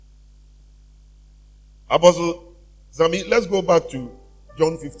Apostle Zami, let's go back to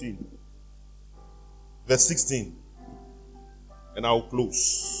John 15, verse 16. And I'll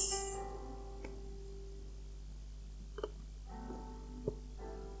close.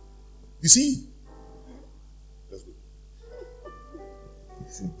 You see? Let's go.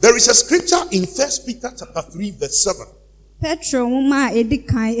 There is a scripture in 1 Peter chapter 3, verse 7. Petro ma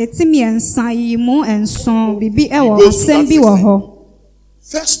edikan etimiensa yi mu enson bibi He ewo goes to asem that bi wo 16. ho.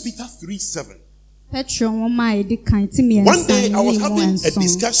 1 Peter 3, 7. Petro ma edikan One etimiensa day I was yi mu having a enson.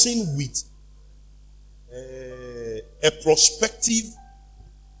 discussion with a prospective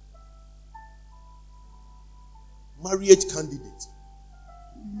marriage candidate.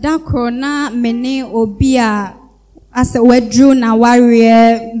 Dakro na mene obi a ase wedru na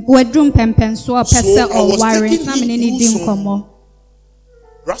ware wedru pempenso o pese So I o was ware taking na him mene ni through di some nkomo.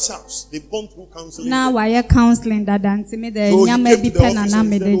 Grasshouse, they've gone through counseling. Na wire counseling dada nti me de So he nyama came bi to the pe na office na and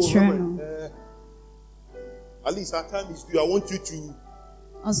me said, de "Oh, kire Reverend, no. at least our time is due. I want you to."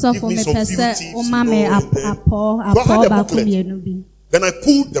 Also Give for me me some few pese tips, o ma me you know, and then- apo So I had a ba booklet. kumienu bi. Then I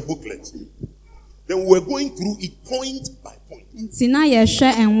pulled the booklet. Then we were going through it point by point. Nti na ye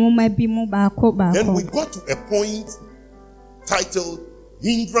hwe enwoma bi mu ba ko. Then we got to a point titled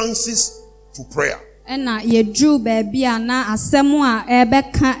Hindrances to Prayer. Na yedru ba bia na asem a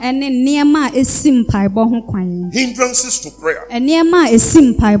ebeka ene niema a esi mpaibo ho kwan. Hindrances to prayer. Niema a esi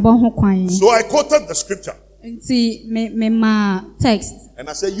mpaibo ho kwan. So I quoted the scripture Nti me ma text. and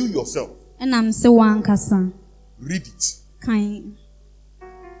I said, "You yourself, And I'm se wan kasa read it." kan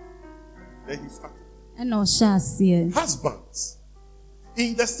Then he started. and o sha ase. Husbands,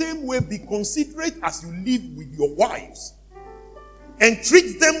 in the same way, be considerate as you live with your wives and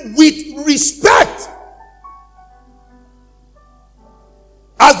treat them with respect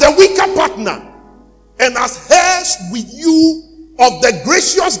as the weaker partner and as heirs with you of the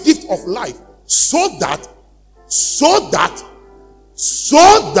gracious gift of life, so that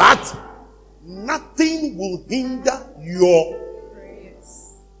nothing will hinder your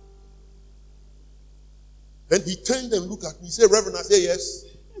prayers. Then he turned and looked at me. He said, "Reverend," I said, "Yes."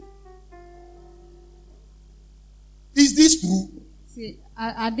 "Is this true?" See,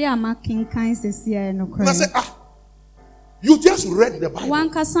 ade amakin kan sesi e no And I said, "You just read the Bible wan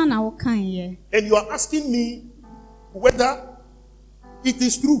kasa na wo kan ye. and you are asking me whether it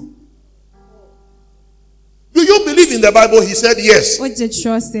is true. Do you believe in the Bible?" He said, "Yes." O je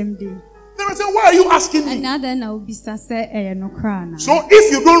trustem di. Then I said, "Why are you asking me?" Another na obisa se e no kra na. So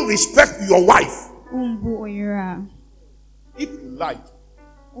if you don't respect your wife, Umbu oyira. if you like,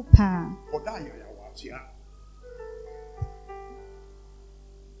 Opa.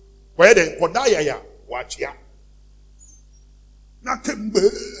 where then watch ya.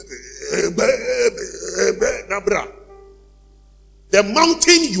 The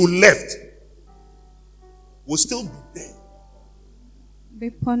mountain you left will still be there.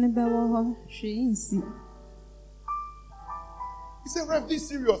 Bepone be wo ho hwe nsi. He said, "Rev, this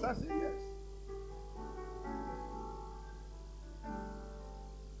serious?" I said, "Yes."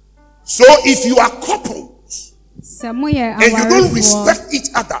 So if you are couples and you don't respect each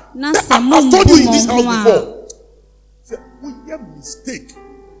other, I've told you in this house before. Say, "We have mistake."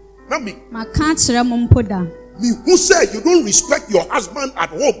 Now me who said you don't respect your husband at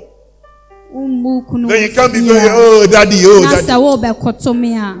home? Then you can't be going, "Oh, daddy, oh, daddy."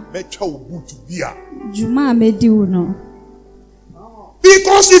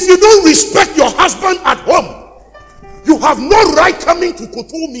 Because if you don't respect your husband at home, you have no right coming to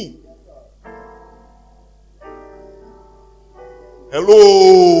Kotomi.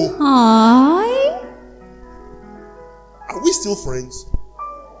 Hello. Hi. Are we still friends?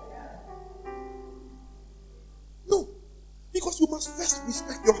 No. Because you must first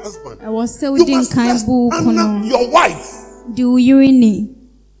respect your husband. I was still You doing must kind first book honor your wife do you ini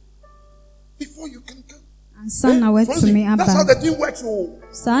before you can come. and son wet to me That's how the aba. thing works. Oh.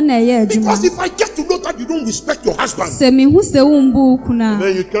 Son ye Because adwuma. if I get to know that you don't respect your husband, Se me hu se umbu kuna.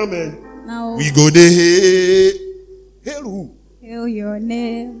 then you come in. Now We go there. Hail who? hail your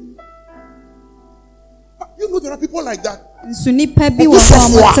name. You know there are people like that. Nso nipa bi wo ho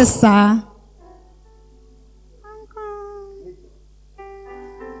amate saa.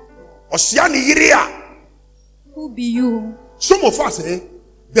 Osiani Yiria. Who be you? Some of us,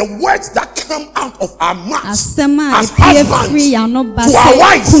 the words that come out of our mouths Asema as e husbands free ya no ba to our se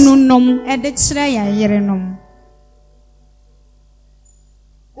wives, kunu nom e de kire ya yere nom.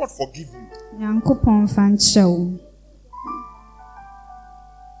 God forgive you. Yankopon fa nkyɛw.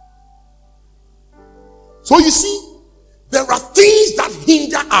 So you see, there are things that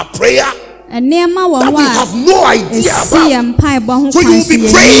hinder our prayer that we have no idea about. So you will be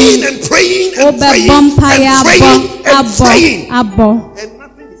praying and praying and praying and praying and praying, and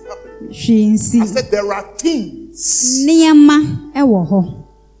nothing is happening. I said there are things.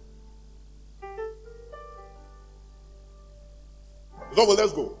 So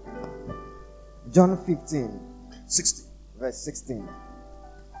let's go. John 15:16, verse 16.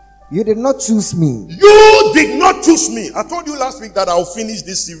 You did not choose me. You did not choose me. I told you last week that I'll finish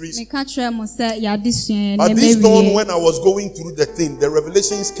this series. But this dawn, when I was going through the thing, the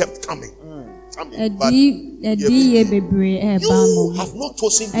revelations kept coming. But you have not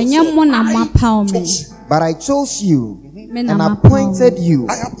chosen yourself. But I chose you and appointed you.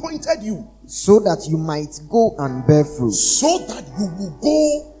 I appointed you so that you might go and bear fruit. So that you will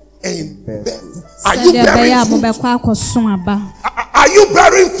go and bear fruit. Are you bearing fruit? Are you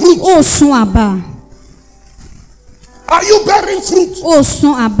bearing fruit? Are you bearing fruit?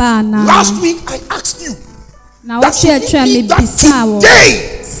 Last week I asked you that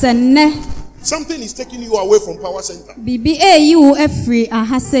today something is taking you away from Power Center. You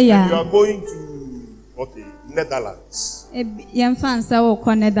are going to Netherlands. You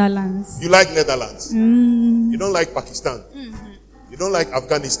like Netherlands? You don't like Pakistan? You don't like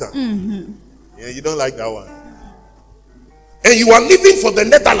Afghanistan? Yeah, you don't like that one. And you are living for the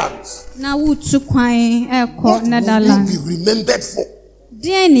Netherlands. What will you be remembered for?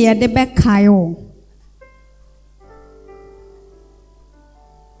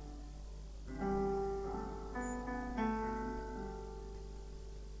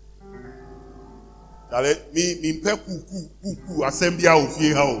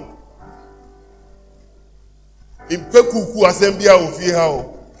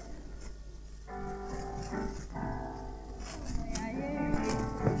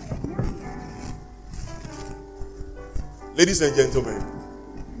 Ladies and gentlemen,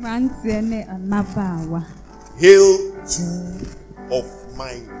 hail two of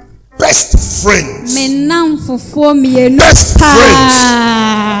my best friends. Best friends.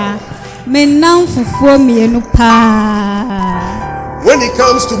 When it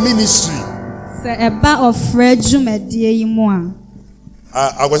comes to ministry,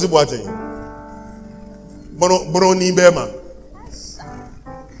 I was watching. Bono ni bema.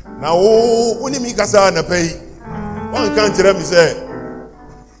 Now, when you make us na pay, one can't tell me say,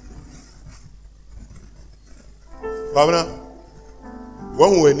 Babana,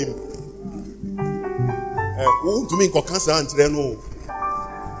 one way him. To me, cancer and treno.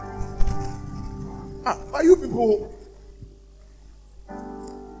 Are you people?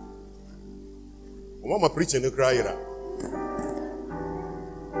 Mama preaching the cry.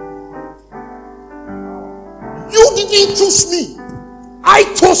 You didn't choose me. I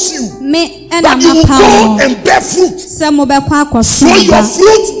chose you. That you will go and bear fruit. So your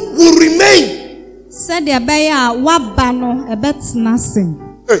fruit will remain.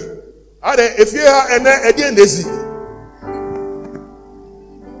 Hey, if you are an Edian,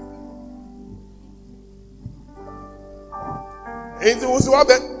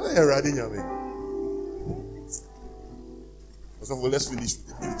 so let's finish with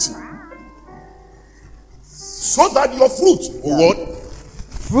the preaching. So that your fruit will what?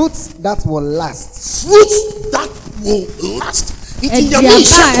 Fruits that will last. Fruits that will last. Iti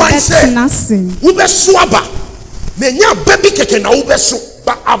nyamisha kwanse. Ube swaba. Nenya baby keke na ube so.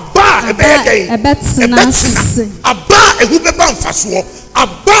 Ba aba ebe again. Ebetina. Aba ehube ba mfasuo.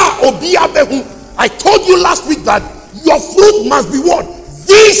 Aba obi abehu. I told you last week that your fruit must be what?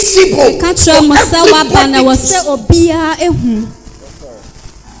 Visible.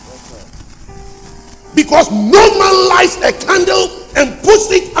 Because no man lights a candle and puts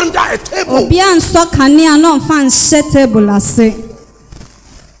it under a table.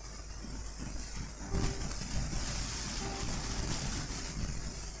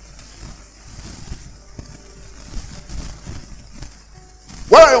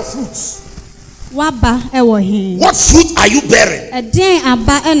 Where are your fruits? What fruit are you bearing?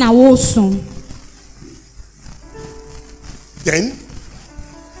 Then,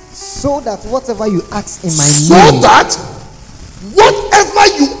 so that whatever you ask in my name. So that whatever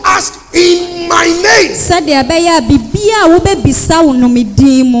you ask in my name.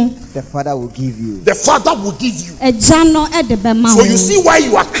 The Father will give you. The Father will give you. So you see why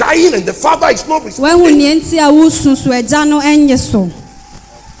you are crying and the Father is not responding.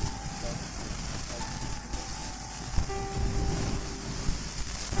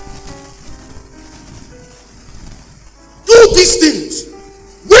 Do these things.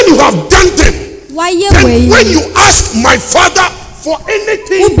 When you have done them, then when you ask my Father for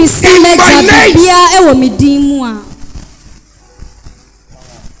anything in my name,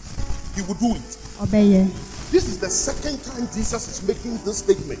 he will do it. This is the second time Jesus is making this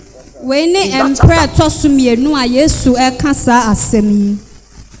statement.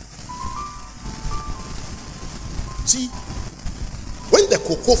 See, when the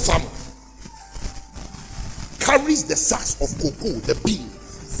cocoa farmer carries the sacks of cocoa, the beans,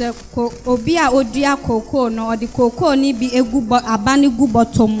 to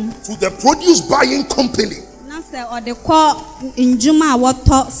the produce buying company,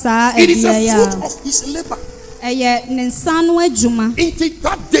 it is a fruit of his labor. Until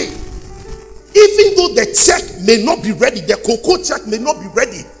that day, even though the check may not be ready, the cocoa check may not be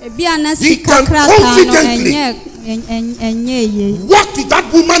ready, he can confidently walk to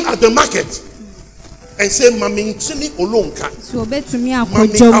that woman at the market and say, Mami Nchini Olonka,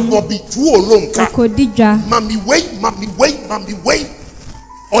 Mami Abobi Tu Olonka, Mami wait,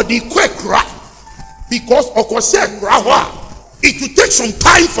 or the quick cry, because Okose Krawa. It will take some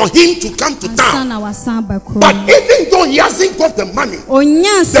time for him to come to town. But even though he hasn't got the money,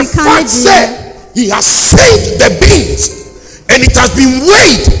 the fact said he has saved the beans and it has been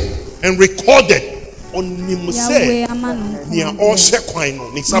weighed and recorded on Nimuse near all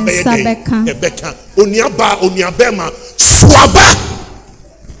Shequino, Nisabeka, Oniabema, Swaba,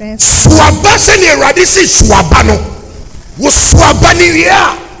 Senior Radisi Swabano, was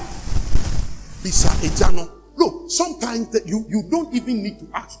Swabania Bisa Ejano. Look, sometimes that you don't even need to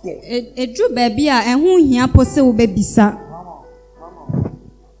ask God.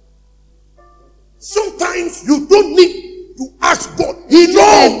 Sometimes you don't need to ask God. He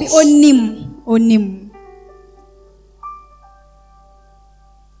knows. Onim.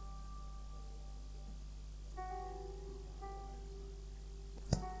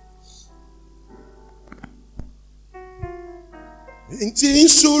 Inti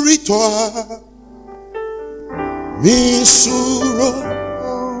suritoa. Misuro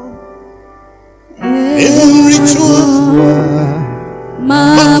in return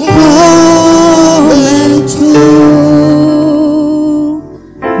my polentu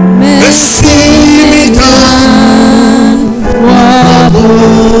mesimitan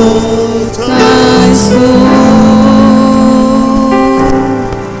wabotaiso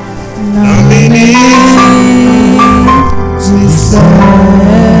namini Jesus.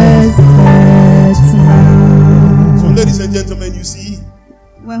 Ladies and gentlemen, you see,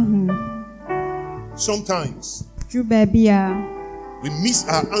 sometimes we miss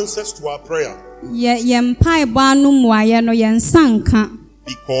our answers to our prayer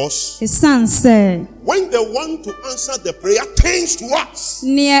because when the one to answer the prayer turns to us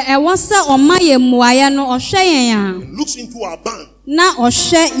and looks into our barn,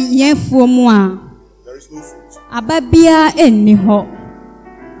 there is no fruit.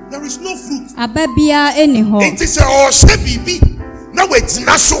 There is no fruit. It is a baby. Now it's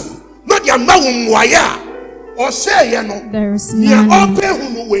naso. Not your mouth wire. Or say, you know. There is none.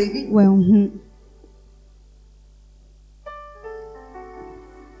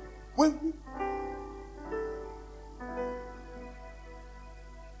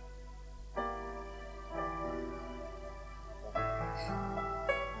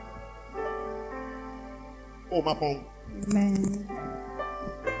 Oh, my phone. Amen.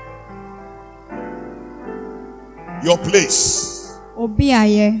 Your place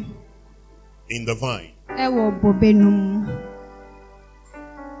in the vine.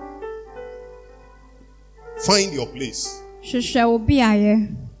 Find your place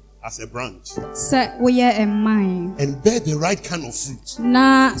as a branch and bear the right kind of fruit.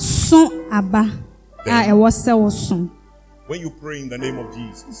 Then, when you pray in the name of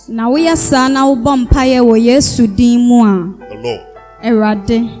Jesus, the Lord will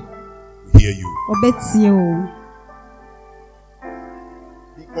hear you.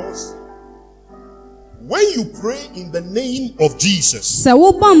 Because when you pray in the name of Jesus, you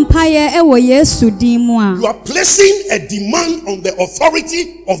are placing a demand on the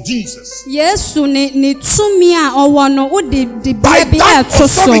authority of Jesus. By that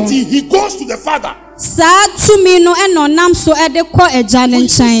authority, he goes to the Father. Sometimes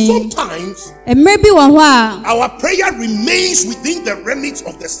our prayer remains within the remit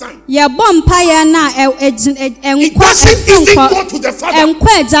of the Son. It doesn't even go to the Father.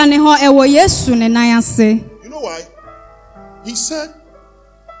 You know why? He said,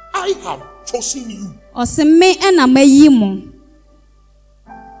 I have chosen you. So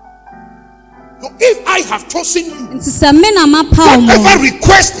if I have chosen you, whatever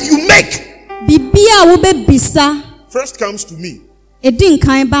request you make first comes to me. Then I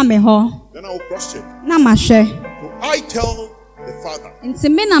will cross check. So I tell the Father, I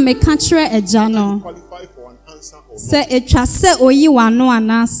qualify for an answer or Se not. etwa se oyi wano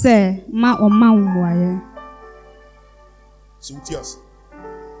ana se ma oma wuwaye. So yes.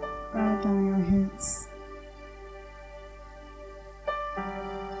 Bow down your heads.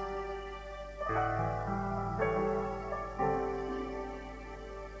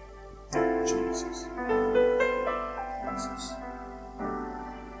 Jesus.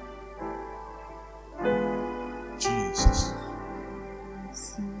 Jesus.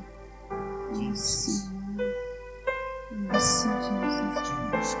 Jesus.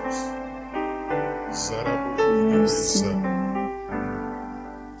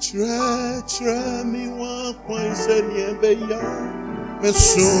 Try me one point, say be ya.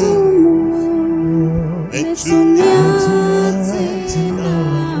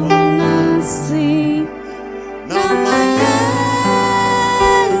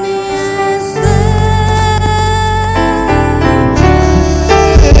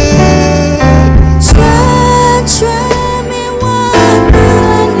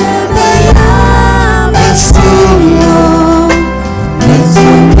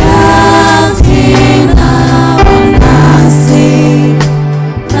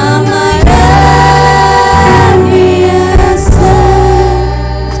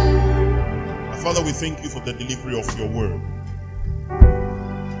 Thank you for the delivery of your word.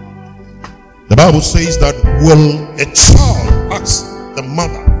 The Bible says that will a child ask the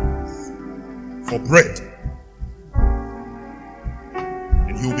mother for bread,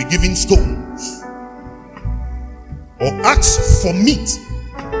 and he will be given stones, or ask for meat,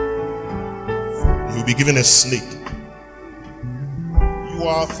 he will be given a snake. You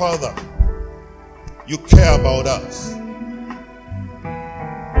are our Father. You care about us.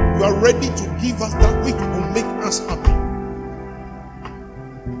 You are ready to give us that which will make us happy.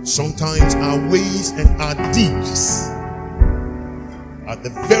 Sometimes our ways and our deeds are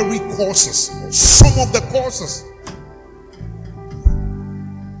the very causes, or some of the causes,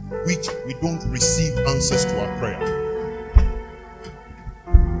 which we don't receive answers to our prayer.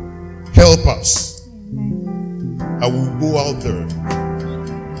 Help us. I will go out there,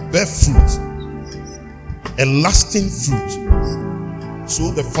 bear fruit, a lasting fruit.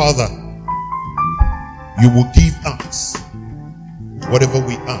 So the Father, you will give us whatever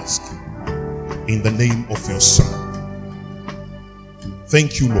we ask in the name of your Son.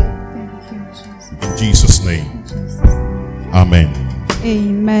 Thank you, Lord. Thank you, Jesus. In Jesus' name. Amen.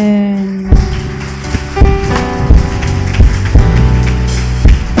 Amen.